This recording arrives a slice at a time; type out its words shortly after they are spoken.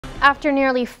After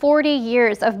nearly 40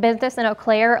 years of business in Eau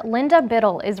Claire, Linda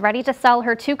Biddle is ready to sell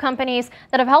her two companies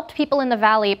that have helped people in the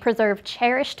valley preserve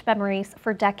cherished memories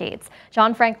for decades.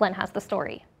 John Franklin has the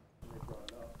story.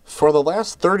 For the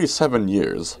last 37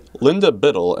 years, Linda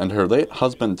Biddle and her late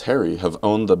husband Terry have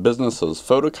owned the businesses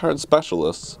Photocard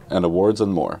Specialists and Awards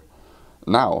and More.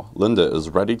 Now, Linda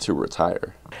is ready to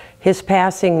retire. His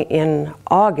passing in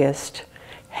August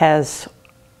has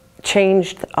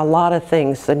changed a lot of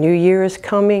things. The new year is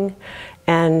coming,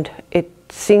 and it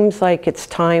seems like it's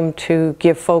time to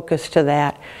give focus to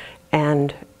that,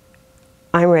 and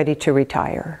I'm ready to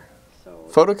retire.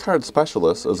 Photocard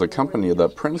Specialists is a company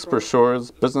that prints brochures,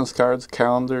 business cards,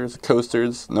 calendars,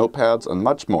 coasters, notepads, and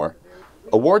much more.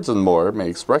 Awards and More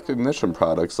makes recognition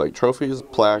products like trophies,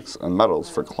 plaques, and medals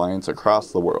for clients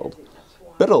across the world.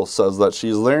 Biddle says that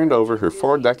she's learned over her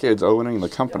 4 decades owning the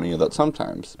company that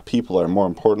sometimes people are more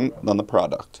important than the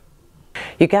product.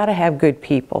 You got to have good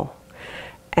people,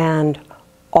 and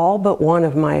all but one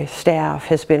of my staff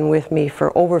has been with me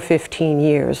for over 15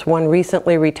 years. One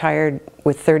recently retired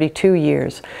with 32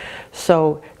 years.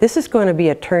 So this is going to be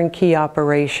a turnkey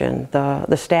operation.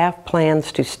 The staff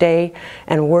plans to stay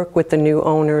and work with the new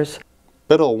owners.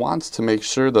 Biddle wants to make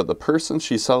sure that the person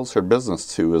she sells her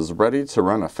business to is ready to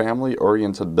run a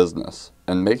family-oriented business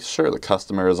and makes sure the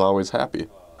customer is always happy.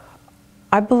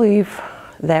 I believe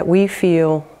that we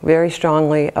feel very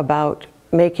strongly about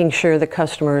making sure the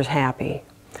customer is happy.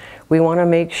 We want to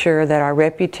make sure that our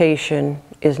reputation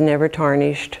is never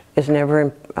tarnished, is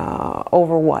never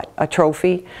over what? A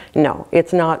trophy? No,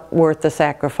 it's not worth the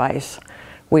sacrifice.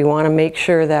 We want to make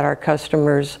sure that our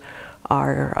customers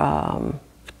are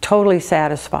totally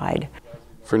satisfied.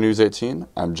 For News 18,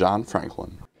 I'm John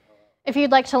Franklin. If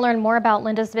you'd like to learn more about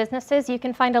Linda's businesses, you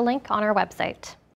can find a link on our website.